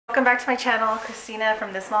Welcome back to my channel, Christina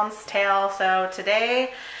from This Mom's Tale. So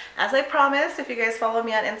today, as I promised, if you guys follow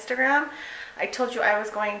me on Instagram, I told you I was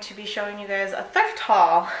going to be showing you guys a thrift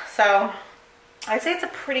haul. So I'd say it's a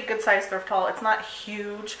pretty good sized thrift haul. It's not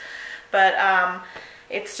huge, but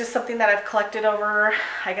it's just something that I've collected over,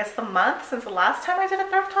 I guess, the month since the last time I did a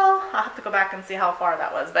thrift haul. I'll have to go back and see how far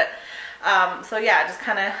that was, but so yeah, just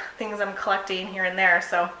kind of things I'm collecting here and there.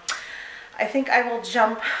 So I think I will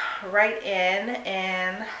jump right in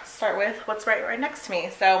and start with what's right next to me.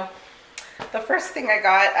 So the first thing I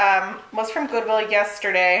got was from Goodwill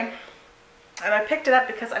yesterday, and I picked it up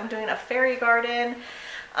because I'm doing a fairy garden.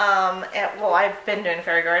 Well, I've been doing a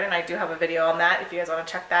fairy garden. I do have a video on that if you guys want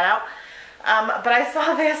to check that out. But I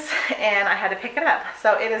saw this and I had to pick it up.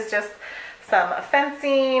 So it is just some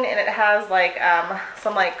fencing, and it has like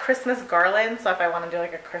some like Christmas garland. So if I want to do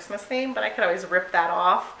like a Christmas theme, but I could always rip that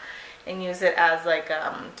off and use it as like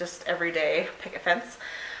just everyday picket fence.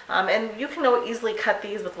 And you can easily cut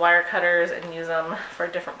these with wire cutters and use them for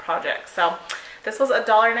different projects. So this was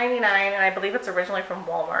 $1.99, and I believe it's originally from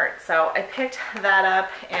Walmart. So I picked that up,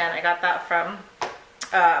 and I got that from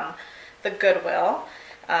the Goodwill.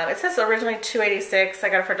 It says originally $2.86. I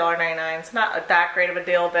got it for $1.99. So not that great of a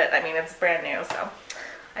deal, but I mean, it's brand new. So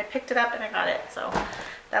I picked it up and I got it. So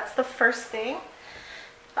that's the first thing.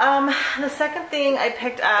 The second thing I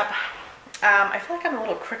picked up, I feel like I'm a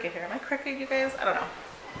little crooked here. Am I crooked, you guys? I don't know.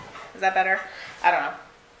 Is that better? I don't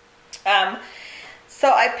know. So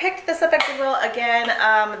I picked this up at Goodwill again.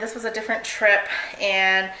 This was a different trip,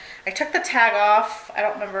 and I took the tag off. I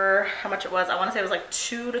don't remember how much it was. I want to say it was like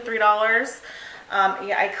 $2 to $3.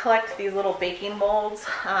 Yeah, I collect these little baking molds,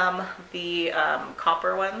 the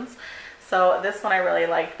copper ones. So this one I really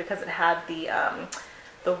liked because it had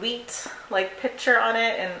the wheat like picture on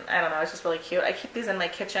it, and I don't know, it's just really cute. I keep these in my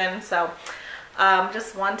kitchen, so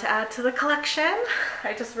just one to add to the collection.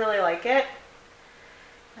 I just really like it.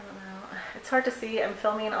 I don't know, it's hard to see. I'm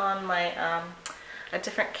filming on my a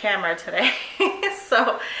different camera today.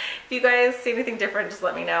 So if you guys see anything different, just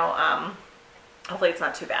let me know. Hopefully it's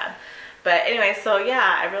not too bad. But anyway, so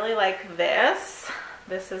yeah, I really like this.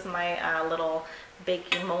 This is my little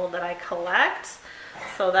baking mold that I collect.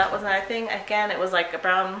 So that was another thing. Again, it was like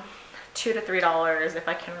around $2 to $3 if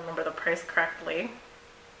I can remember the price correctly.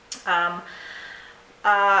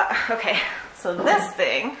 Okay, so this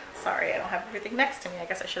thing, sorry, I don't have everything next to me. I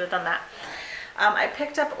guess I should have done that. I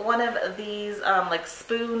picked up one of these like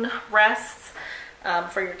spoon rests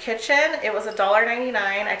for your kitchen. It was $1.99.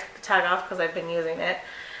 I took the tag off because I've been using it.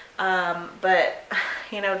 But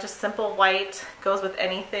you know, just simple white, goes with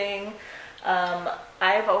anything.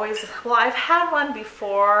 I've had one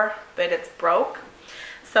before, but it's broke.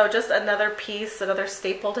 So just another piece, another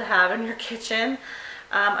staple to have in your kitchen.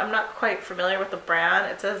 I'm not quite familiar with the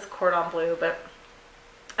brand. It says cordon bleu, but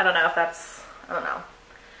I don't know if that's, I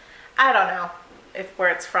don't know if where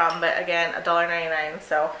it's from, but again, $1.99,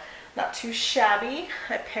 so not too shabby.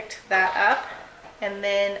 I picked that up. And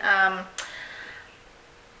then,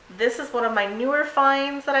 this is one of my newer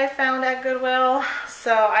finds that I found at Goodwill.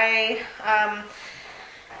 So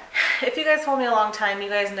if you guys follow me a long time, you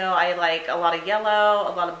guys know I like a lot of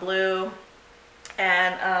yellow, a lot of blue,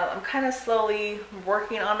 and I'm kind of slowly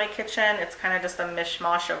working on my kitchen. It's kind of just a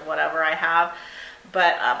mishmash of whatever I have,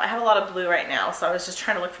 but I have a lot of blue right now, so I was just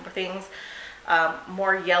trying to look for things,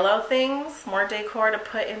 more yellow things, more decor to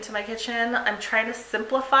put into my kitchen. I'm trying to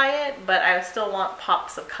simplify it, but I still want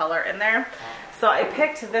pops of color in there. So I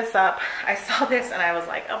picked this up. I saw this and I was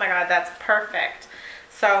like, oh my god, that's perfect.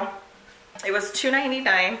 So it was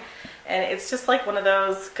 $2.99, and it's just like one of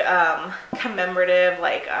those commemorative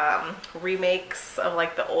like remakes of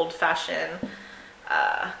like the old-fashioned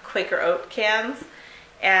Quaker oat cans.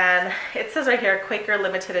 And it says right here, Quaker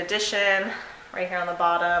limited edition, right here on the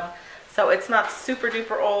bottom. So it's not super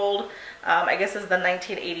duper old. I guess it's the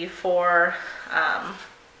 1984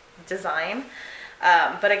 design.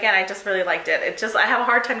 But again, I just really liked it. I have a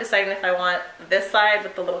hard time deciding if I want this side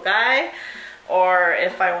with the little guy or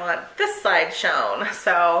if I want this side shown.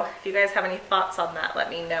 So if you guys have any thoughts on that, let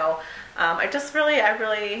me know. I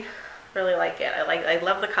really like it. I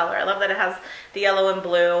love the color. I love that it has the yellow and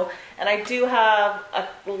blue. And I do have a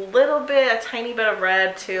tiny bit of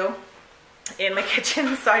red too in my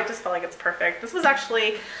kitchen. So I just felt like it's perfect. This was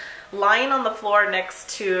actually lying on the floor next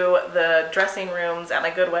to the dressing rooms at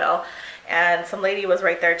my Goodwill. And some lady was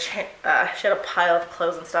right there. She had a pile of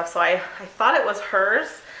clothes and stuff. So I thought it was hers.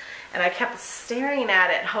 And I kept staring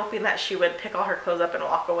at it, hoping that she would pick all her clothes up and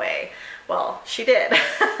walk away. Well, she did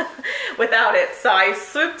without it. So I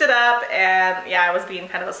swooped it up, and yeah, I was being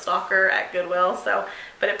kind of a stalker at Goodwill. So,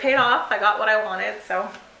 but it paid off. I got what I wanted. So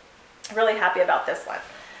really happy about this one.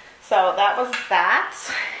 So that was that.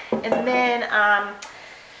 And then,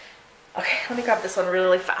 okay, let me grab this one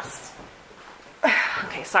really fast.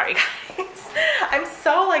 Okay, sorry guys. I'm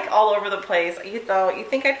so like all over the place. You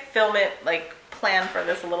think I'd film it, like plan for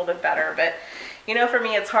this a little bit better, but you know, for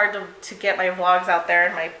me it's hard to get my vlogs out there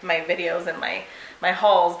and my videos and my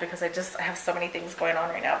hauls because I have so many things going on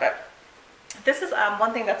right now. But this is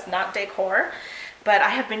one thing that's not decor, but I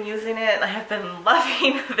have been using it and I have been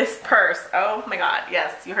loving this purse. Oh my god,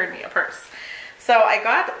 yes, you heard me, a purse. So I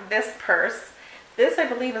got this purse. This I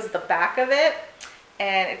believe is the back of it,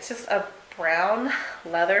 and it's just a brown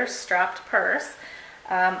leather strapped purse.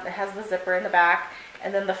 It has the zipper in the back,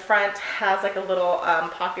 and then the front has like a little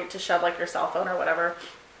pocket to shove like your cell phone or whatever.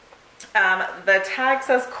 The tag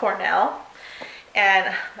says Cornell,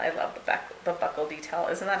 and I love the buckle detail.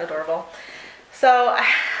 Isn't that adorable? So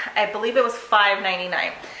I believe it was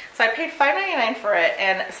 $5.99. So I paid $5.99 for it,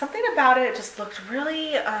 and something about it just looked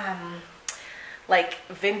really like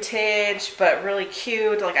vintage, but really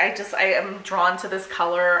cute. Like I am drawn to this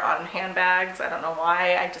color on handbags. I don't know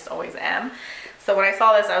why, I just always am. So when I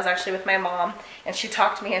saw this, I was actually with my mom and she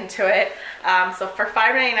talked me into it. So for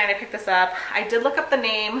 $5.99 I picked this up. I did look up the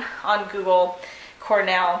name on Google,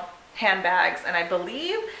 Cornell handbags, and I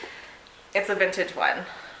believe it's a vintage one.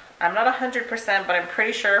 I'm not 100%, but I'm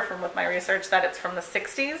pretty sure from with my research that it's from the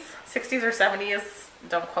 60s or 70s.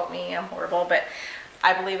 Don't quote me, I'm horrible, but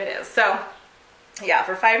I believe it is. So yeah,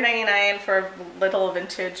 for $5.99 for a little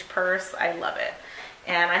vintage purse, I love it.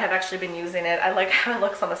 And I have actually been using it. I like how it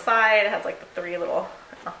looks on the side. It has like the 3 little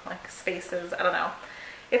like spaces. I don't know.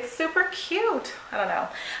 It's super cute. I don't know.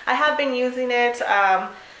 I have been using it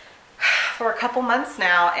for a couple months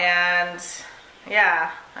now, and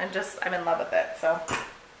yeah, I'm in love with it. So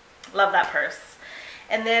love that purse.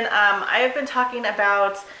 And then I have been talking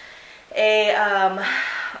about an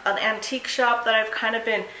antique shop that I've kind of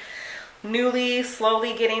been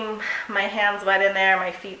slowly getting my hands wet in there,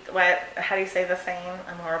 my feet wet. How do you say the saying?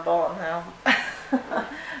 I'm horrible, no.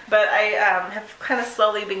 But I have kind of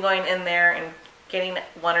slowly been going in there and getting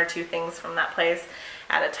 1 or 2 things from that place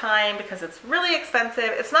at a time because it's really expensive.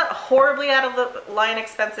 It's not horribly out of the line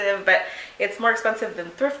expensive, but it's more expensive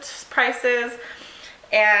than thrift prices.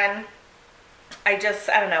 And I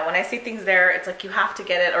don't know, when I see things there, it's like you have to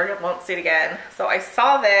get it or you won't see it again. So I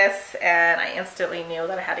saw this and I instantly knew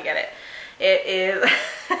that I had to get it. It is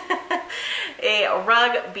a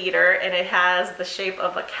rug beater, and it has the shape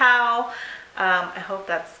of a cow. I hope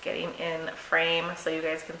that's getting in frame so you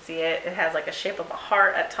guys can see it. It has like a shape of a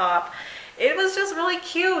heart at top. It was just really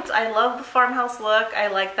cute. I love the farmhouse look. I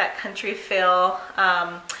like that country feel.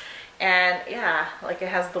 And yeah, like it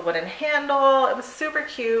has the wooden handle. It was super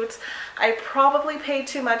cute. I probably paid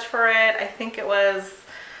too much for it. I think it was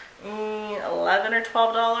 $11 or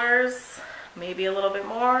 $12, maybe a little bit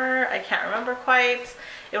more. I can't remember quite.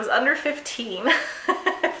 It was under 15,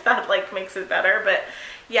 if that like makes it better. But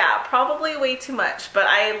yeah, probably way too much. But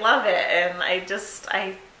I love it, and I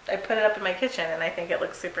put it up in my kitchen, and I think it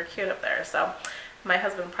looks super cute up there. So my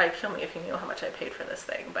husband would probably kill me if he knew how much I paid for this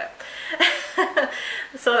thing, but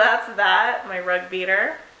so that's that, my rug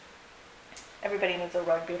beater. Everybody needs a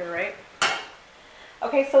rug beater, right?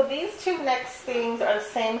 Okay, so these 2 next things are the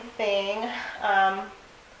same thing. Let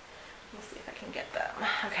me see if I can get them.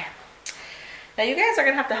 Okay. Now you guys are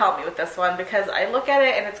gonna have to help me with this one because I look at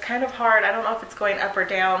it and it's kind of hard. I don't know if it's going up or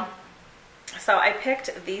down. So I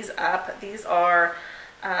picked these up. These are,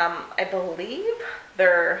 I believe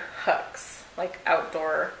they're hooks. Like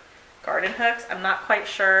outdoor garden hooks. I'm not quite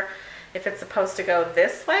sure if it's supposed to go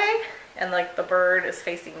this way and like the bird is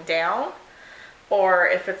facing down, or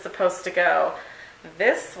if it's supposed to go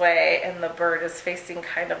this way and the bird is facing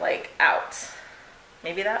kind of like out.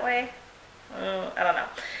 Maybe that way? I don't know.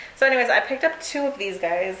 So anyways, I picked up 2 of these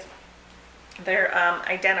guys. They're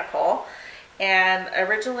identical, and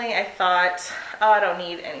originally I thought, oh, I don't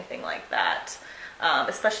need anything like that.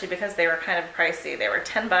 Especially because they were kind of pricey. They were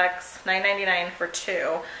 $10, $9.99 for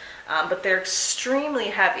 2, but they're extremely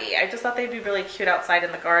heavy. I just thought they'd be really cute outside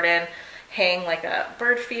in the garden, hang like a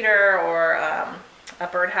bird feeder or a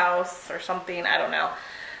birdhouse or something. I don't know.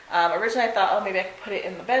 Originally I thought, oh, maybe I could put it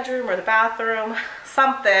in the bedroom or the bathroom,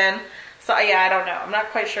 something. So yeah, I don't know. I'm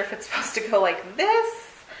not quite sure if it's supposed to go like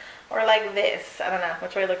this or like this. I don't know.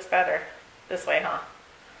 Which way looks better? This way, huh?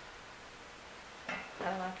 I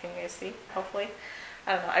don't know, can you guys see? Hopefully.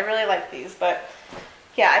 I don't know, I really like these, but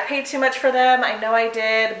yeah, I paid too much for them. I know I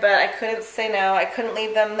did, but I couldn't say no. I couldn't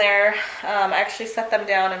leave them there. I actually set them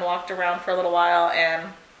down and walked around for a little while,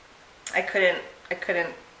 and I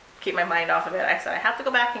couldn't keep my mind off of it. I said I have to go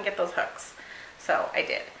back and get those hooks. So I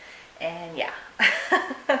did. And yeah.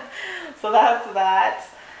 So that's that.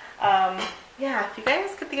 Yeah, if you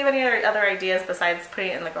guys could think of any other ideas besides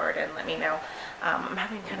putting it in the garden, let me know. I'm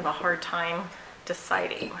having kind of a hard time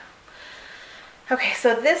deciding. Okay,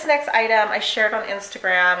 so this next item I shared on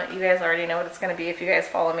Instagram. You guys already know what it's going to be if you guys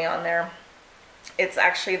follow me on there. It's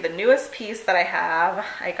actually the newest piece that I have.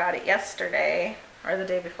 I got it yesterday or the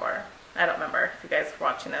day before. I don't remember if you guys are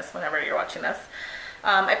watching this, whenever you're watching this.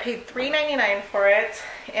 I paid $3.99 for it,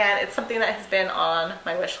 and it's something that has been on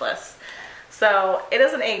my wish list. So it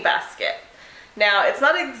is an egg basket. Now, it's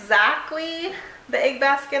not exactly the egg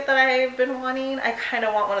basket that I've been wanting. I kind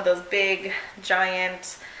of want one of those big,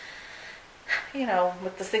 giant, you know,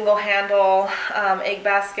 with the single handle egg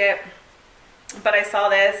basket. But I saw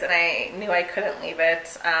this and I knew I couldn't leave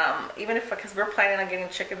it, even if, because we're planning on getting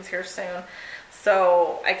chickens here soon.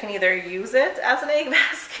 So I can either use it as an egg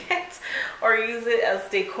basket or use it as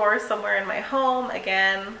decor somewhere in my home.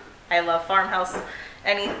 Again, I love farmhouse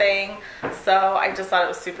anything, so I just thought it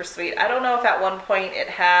was super sweet. I don't know if at one point it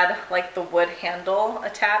had like the wood handle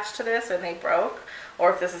attached to this and they broke,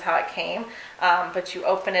 or if this is how it came, but you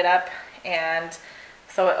open it up and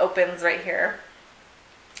so it opens right here,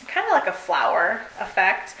 kind of like a flower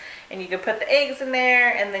effect, and you can put the eggs in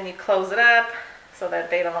there and then you close it up so that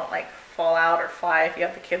they don't like fall out or fly if you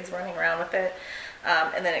have the kids running around with it,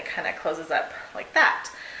 and then it kind of closes up like that.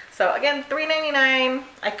 So again, $3.99.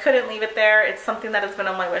 I couldn't leave it there. It's something that has been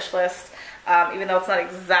on my wish list. Even though it's not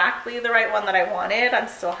exactly the right one that I wanted, I'm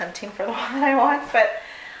still hunting for the one that I want. But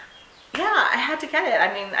yeah, I had to get it.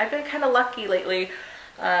 I mean, I've been kind of lucky lately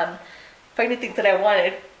finding things that I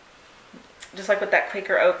wanted, just like with that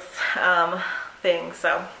Quaker Oats thing.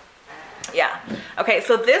 So yeah. Okay,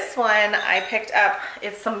 so this one I picked up.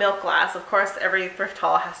 It's some milk glass. Of course, every thrift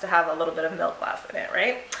haul has to have a little bit of milk glass in it,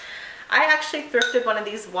 right? I actually thrifted one of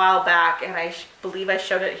these a while back, and I believe I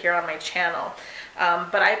showed it here on my channel.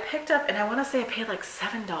 But I picked up, and I want to say I paid like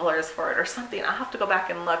 $7 for it or something. I'll have to go back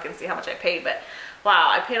and look and see how much I paid, but wow,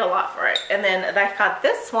 I paid a lot for it. And then I got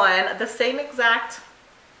this one, the same exact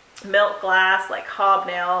milk glass, like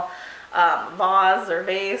hobnail vase or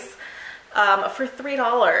vase, for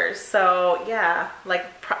 $3. So yeah, like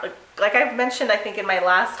I've mentioned, I think in my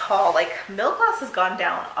last haul, like milk glass has gone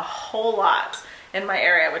down a whole lot in my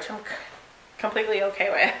area, which I'm completely okay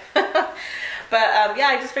with. But yeah,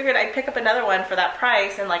 I just figured I'd pick up another one for that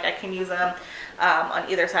price, and like I can use them on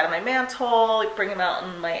either side of my mantle, like bring them out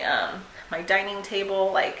on my my dining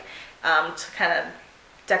table, like to kind of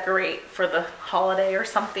decorate for the holiday or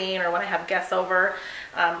something, or when I have guests over.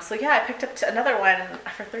 So yeah, I picked up another one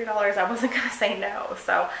for $3. I wasn't gonna say no.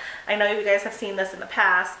 So I know you guys have seen this in the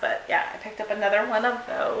past, but yeah, I picked up another one of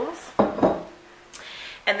those.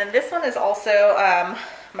 And then this one is also a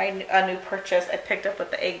new purchase I picked up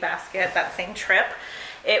with the egg basket, that same trip.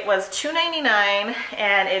 It was $2.99,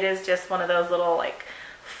 and it is just one of those little like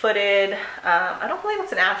footed, I don't believe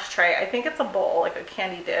it's an ashtray. I think it's a bowl, like a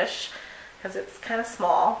candy dish, because it's kind of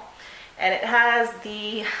small. And it has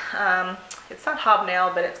the, it's not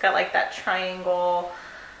hobnail, but it's got like that triangle,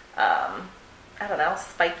 I don't know,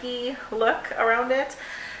 spiky look around it.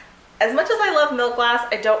 As much as I love milk glass,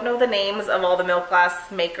 I don't know the names of all the milk glass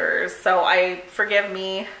makers, so forgive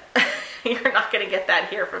me. You're not gonna get that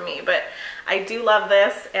here from me, but I do love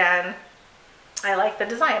this, and I like the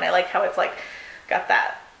design. I like how it's like got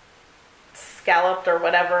that scalloped or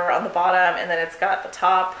whatever on the bottom, and then it's got the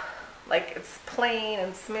top, like it's plain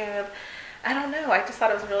and smooth. I don't know, I just thought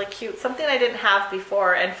it was really cute. Something I didn't have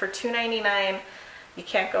before, and for $2.99, you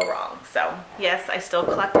can't go wrong. So yes, I still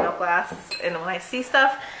collect milk glass, and when I see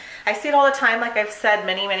stuff, I see it all the time, like I've said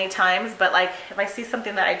many, many times, but like if I see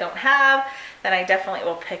something that I don't have, then I definitely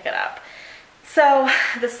will pick it up. So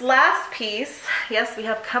this last piece, yes, we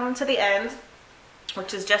have come to the end,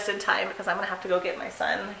 which is just in time because I'm gonna have to go get my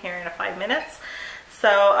son here in 5 minutes. So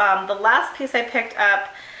the last piece I picked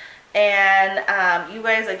up, and you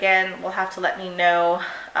guys again will have to let me know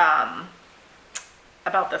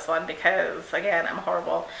about this one, because again, I'm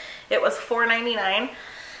horrible. It was $4.99,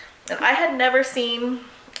 and I had never seen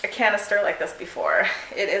a canister like this before.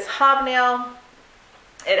 It is hobnail.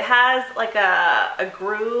 It has like a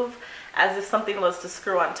groove as if something was to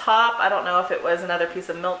screw on top. I don't know if it was another piece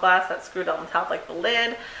of milk glass that screwed on top like the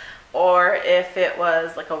lid, or if it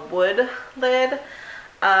was like a wood lid.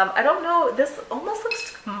 I don't know. This almost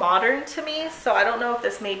looks modern to me, so I don't know if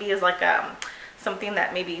this maybe is like something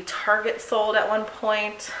that maybe Target sold at one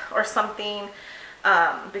point or something,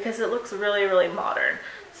 because it looks really, really modern.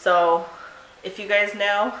 So if you guys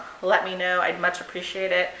know, let me know. I'd much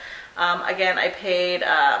appreciate it. Again, I paid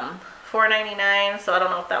 $4.99, so I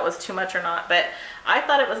don't know if that was too much or not, but I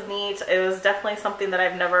thought it was neat. It was definitely something that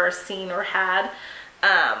I've never seen or had.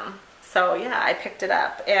 So yeah, I picked it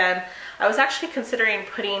up, and I was actually considering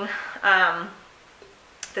putting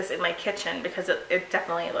this in my kitchen because it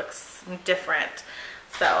definitely looks different.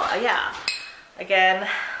 So yeah, again,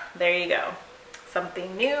 there you go.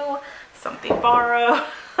 Something new, something borrowed.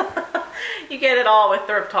 You get it all with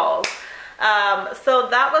thrift hauls. So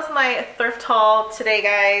that was my thrift haul today,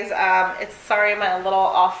 guys. It's sorry I'm a little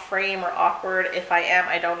off frame or awkward. If I am,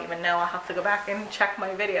 I don't even know. I'll have to go back and check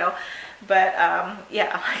my video. But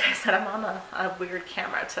yeah, like I said, I'm on a weird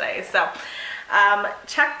camera today. So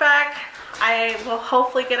check back. I will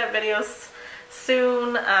hopefully get a video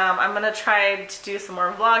soon. I'm gonna try to do some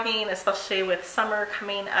more vlogging, especially with summer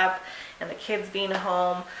coming up and the kids being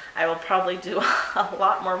home. I will probably do a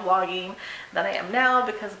lot more vlogging than I am now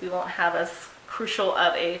because we won't have as crucial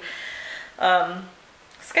of a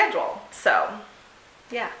schedule. So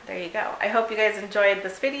yeah, there you go. I hope you guys enjoyed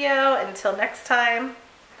this video. Until next time,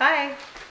 bye.